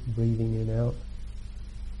body breathing in and out?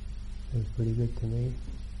 Feels pretty good to me.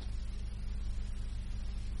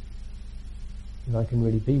 And I can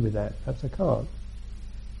really be with that. Perhaps I can't.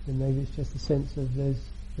 Then maybe it's just a sense of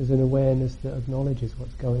there's an awareness that acknowledges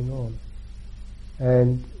what's going on.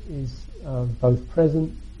 and is both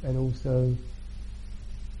present and also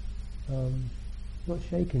not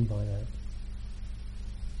shaken by that.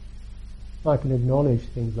 If I can acknowledge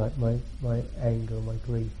things like my anger, my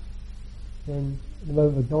grief, then in the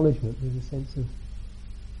moment of acknowledgement there's a sense of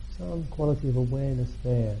some quality of awareness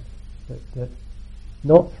there, that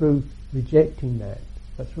not through rejecting that,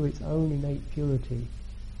 but through its own innate purity,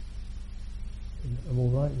 I'm all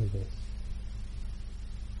right with this.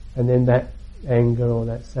 And then that anger or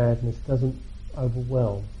that sadness doesn't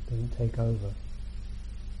overwhelm, doesn't take over.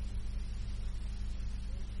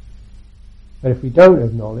 But if we don't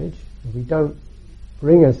acknowledge, if we don't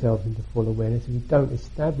bring ourselves into full awareness, if we don't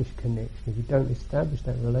establish connection, if we don't establish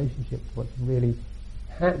that relationship to what's really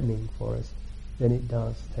happening for us, then it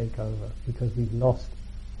does take over, because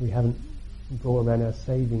we haven't brought around our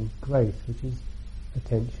saving grace, which is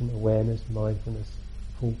attention, awareness, mindfulness,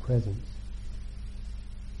 full presence.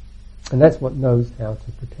 And that's what knows how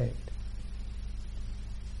to protect.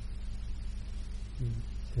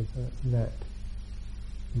 So that's that.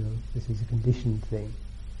 This is a conditioned thing.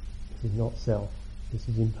 This is not self. This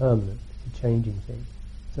is impermanent. It's a changing thing.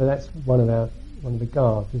 So that's one of the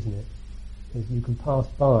guards, isn't it? Is you can pass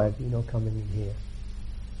by, but you're not coming in here.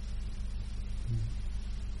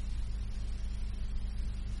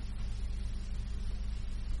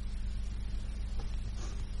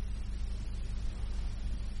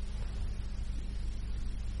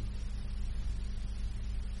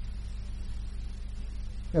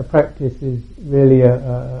 Our practice is really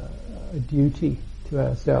a duty to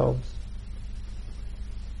ourselves,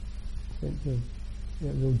 a sense of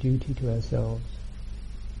real duty to ourselves,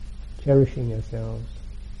 cherishing ourselves,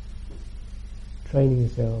 training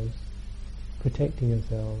ourselves, protecting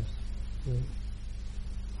ourselves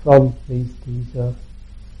from these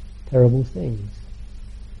terrible things.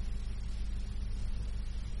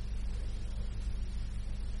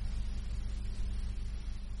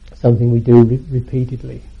 Something we do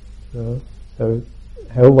repeatedly. So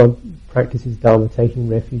how one practices Dharma, taking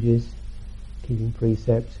refuges, keeping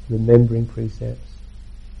precepts, remembering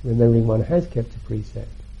one has kept a precept,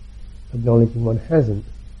 acknowledging one hasn't,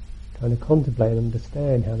 trying to contemplate and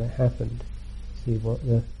understand how that happened, see what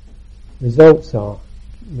the results are,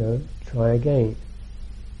 try again,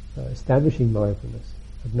 establishing mindfulness,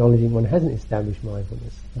 acknowledging one hasn't established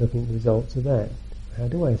mindfulness, looking at the results of that. How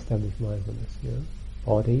do I establish mindfulness?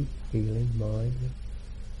 Body, feeling, mind.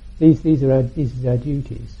 These are our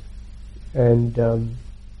duties, and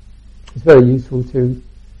it's very useful to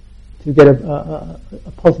get a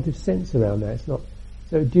positive sense around that. It's not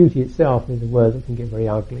so. Duty itself is a word that can get very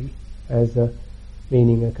ugly, as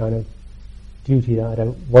meaning a kind of duty that I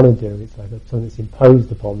don't want to do. It's like something that's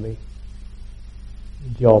imposed upon me.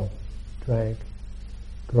 Job, drag,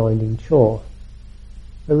 grinding chore.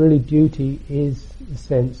 But really duty is a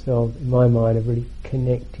sense of, in my mind, of really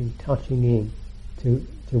connecting, touching in to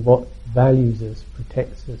what values us,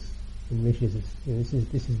 protects us, enriches us.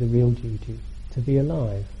 This is the real duty, to be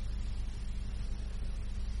alive.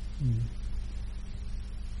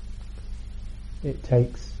 It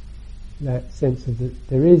takes that sense of that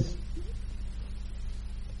there is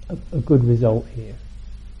a good result here.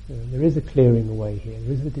 There is a clearing away here.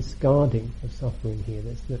 There is a discarding of suffering here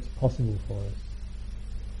that's possible for us.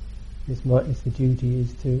 The duty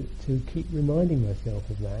is to keep reminding myself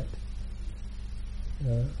of that,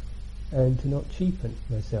 and to not cheapen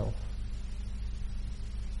myself.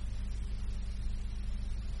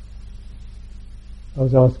 I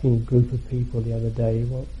was asking a group of people the other day,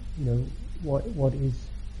 what is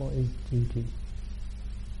duty?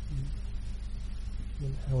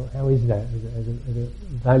 How is that as a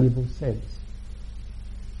valuable sense?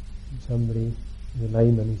 And somebody, the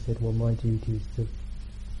layman, he said, well, my duty is to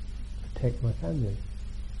protect my family.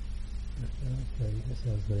 Okay, that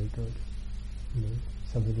sounds very good.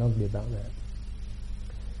 Something lovely about that.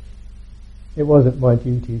 It wasn't my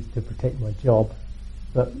duty is to protect my job,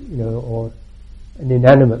 but or an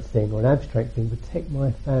inanimate thing or an abstract thing. Protect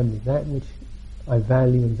my family, that which I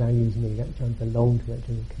value and values me, that which I belong to, that which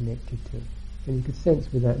I'm connected to. And you could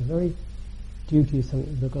sense with that very duty is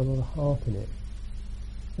something that's got a lot of heart in it.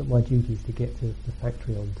 Not my duty is to get to the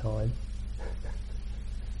factory on time.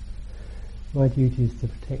 My duty is to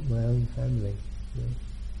protect my own family.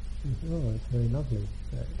 It's very lovely,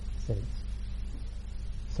 that sense.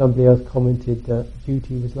 Somebody else commented that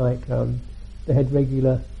duty was like they had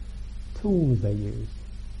regular tools they used.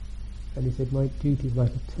 And he said, my duty is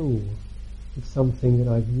like a tool. It's something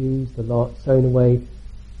that I've used a lot. So in a way,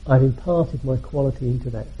 I've imparted my quality into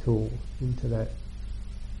that tool, into that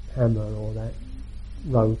hammer or that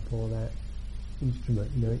rope or that instrument.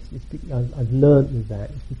 I've learnt with that.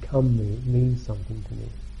 It's become me. It means something to me.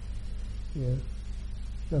 Yeah.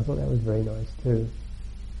 And I thought that was very nice too.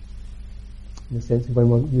 In the sense of when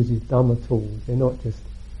one uses Dhamma tools, they're not just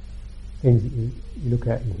things that you look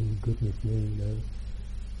at and think, goodness me,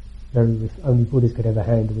 if only Buddhists could ever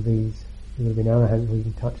handle these. There would have been arahants who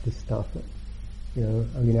can touch this stuff. But,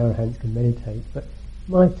 only arahants can meditate. But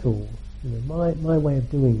my tool, my way of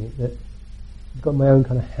doing it, that I've got my own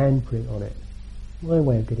kind of handprint on it. My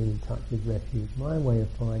way of getting in touch with refuge. My way of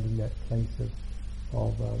finding that place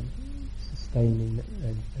of sustaining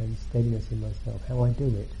and steadiness in myself. How I do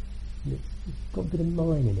it. It's got a bit of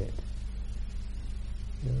mine in it.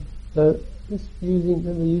 So just using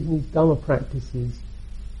these Dhamma practices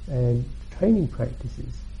and training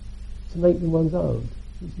practices to make them one's own.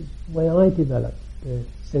 This is the way I develop the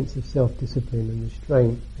sense of self-discipline and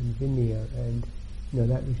restraint and vinaya and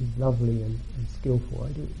that which is lovely and skillful. I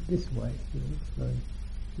do it this way. So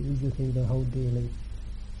these are the things I hold dearly.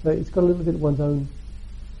 So it's got a little bit of one's own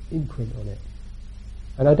imprint on it.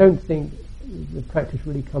 And I don't think the practice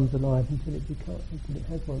really comes alive until it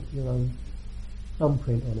has your own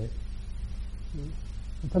thumbprint on it.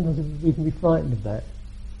 And sometimes we can be frightened of that.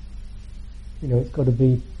 It's got to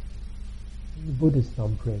be the Buddha's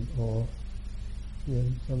thumbprint, or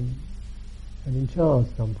some an Char's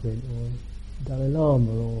thumbprint, or Dalai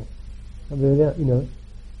Lama, or something like that,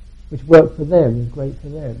 which worked for them, is great for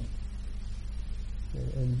them,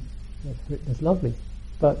 and that's lovely.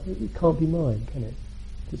 But it can't be mine, can it?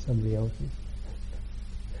 It's somebody else's.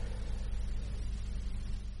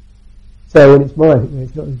 So when it's mine,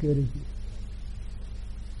 it's not as good as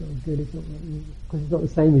because it's not the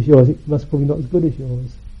same as yours. It must probably not as good as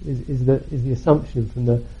yours. Is the assumption from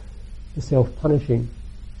the self-punishing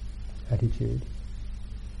attitude.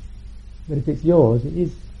 But if it's yours, it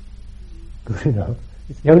is good enough.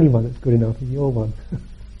 It's the only one that's good enough is your one.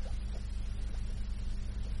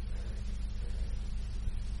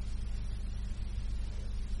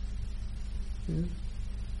 Yeah.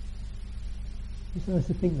 It's nice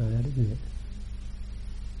to think like that, isn't it?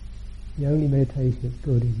 The only meditation that's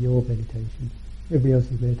good is your meditation. Everybody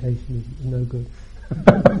else's meditation is no good.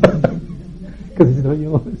 Because it's not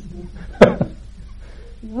yours.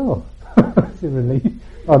 Oh, it's a relief.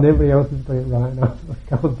 Oh, and everybody else has got it right enough, so I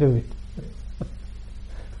can't do it.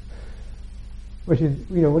 Which is,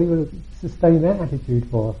 what do you want to sustain that attitude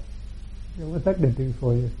for? What's that going to do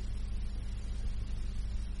for you?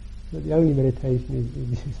 But the only meditation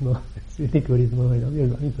is mine. It's really good is mine. I'm the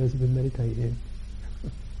only person who can meditate here.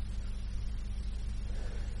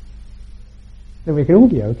 Then we can all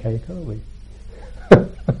be okay, can't we?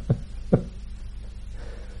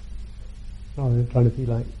 Rather than trying to be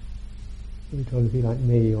like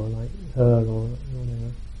me or like her or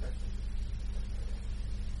whatever.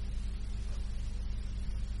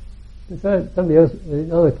 So somebody else,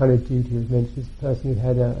 another kind of duty was mentioned. This person who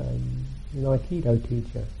had an Aikido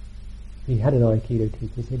teacher. He had an Aikido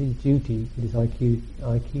teacher. He said his duty with his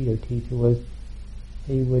Aikido teacher was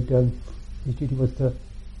his duty was to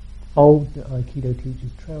fold the Aikido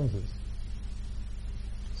teacher's trousers.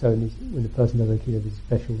 So when the person does Aikido, there's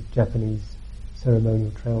special Japanese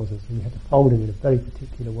ceremonial trousers, and you have to fold them in a very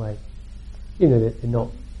particular way. They're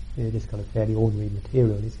not just kind of fairly ordinary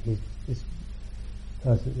material. This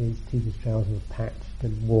teacher's trousers were patched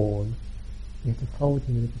and worn. You have to fold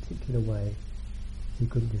them in a particular way. So you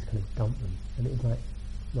couldn't just kind of dump them. And it was like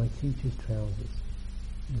my teacher's trousers.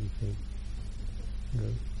 You think,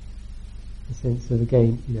 the sense of,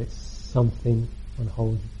 again, it's something one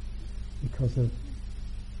holds because of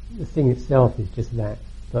the thing itself is just that,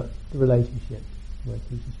 but the relationship, my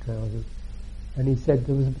teacher's trousers. And he said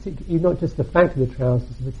there was a particular, not just the fact of the trousers,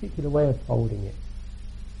 a particular way of folding it.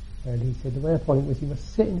 And he said the way of folding it was you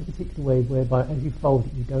must sit in a particular way whereby as you fold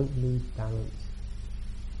it you don't lose balance.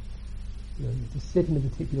 You have to sit in a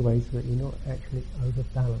particular way so that you're not actually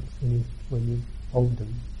overbalanced when you fold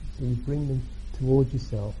them. So you bring them towards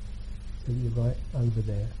yourself so you're right over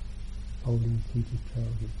there, holding the teacher's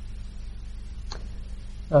trousers.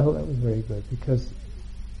 I thought that was very good because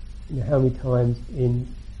how many times in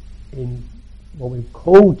what we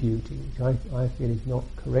call duty, which I feel is not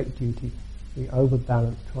correct duty, we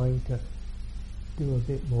overbalance trying to do a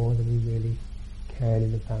bit more than we really can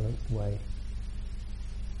in a balanced way.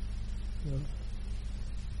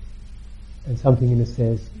 And something in us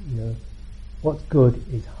says, what's good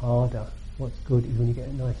is harder. What's good is when you get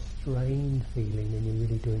a nice strained feeling and you're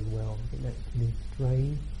really doing well. You get that feeling of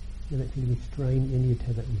strain. That feeling of strain, and you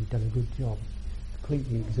tell that you've done a good job.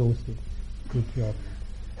 Completely exhausted. Good job.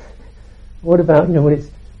 What about, when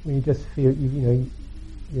you just feel,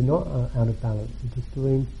 you're not out of balance. You're just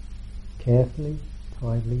doing carefully,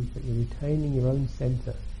 tidily, but you're retaining your own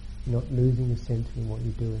centre. You're not losing the centre in what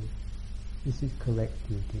you're doing. This is correct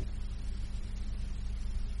duty.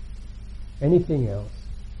 Anything else,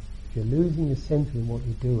 if you're losing your centre in what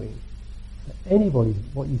you're doing,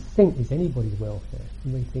 what you think is anybody's welfare,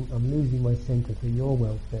 you may think, I'm losing my centre for your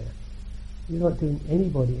welfare. You're not doing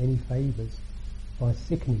anybody any favours by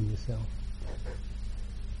sickening yourself,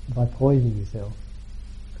 by poisoning yourself.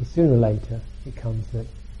 Because sooner or later it comes that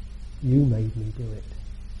you made me do it.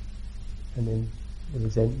 And then the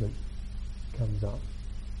resentment comes up.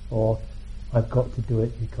 Or I've got to do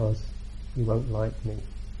it because you won't like me,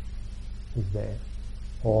 is there.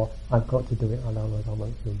 Or I've got to do it otherwise I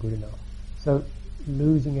won't feel good enough. So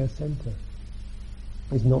losing our centre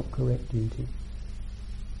is not correct duty.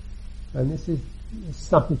 And this is the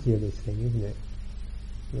subtlety of this thing, isn't it?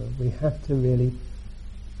 We have to really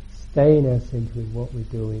stay in our centre with what we're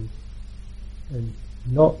doing and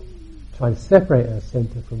not try to separate our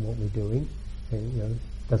centre from what we're doing. Saying,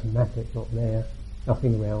 it doesn't matter, it's not there,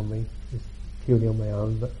 nothing around me, it's purely on my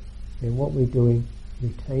own. But in what we're doing,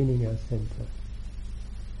 retaining our centre.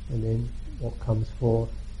 And then what comes forth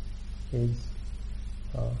is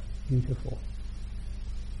beautiful.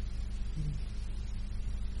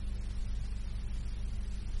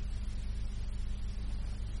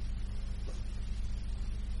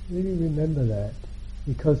 Really remember that,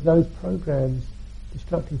 because those programs,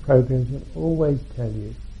 destructive programs, will always tell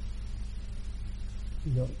you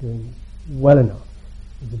you're not doing well enough.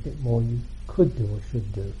 There's a bit more you could do or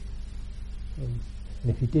should do. And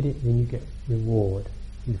if you did it, then you get reward.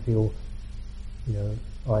 You feel,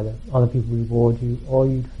 either other people reward you or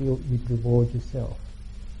you'd feel you'd reward yourself.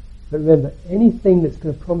 But remember, anything that's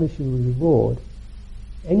going to promise you a reward,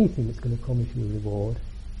 anything that's going to promise you a reward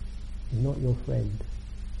is not your friend.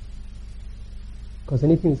 Because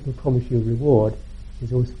anything that's going to promise you a reward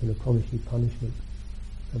is also going to promise you punishment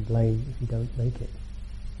and blame if you don't make it.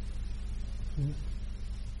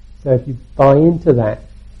 So if you buy into that,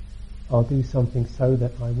 I'll do something so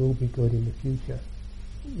that I will be good in the future,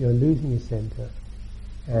 you're losing your centre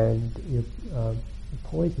and you're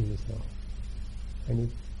poisoning yourself. And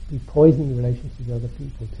you'll be poisoning the relationships with other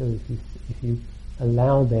people too if you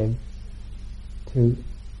allow them to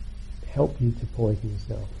help you to poison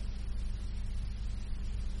yourself.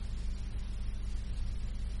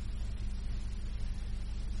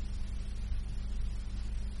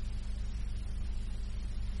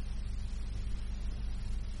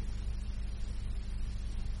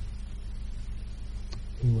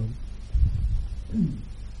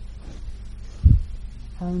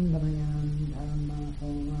 Alam naman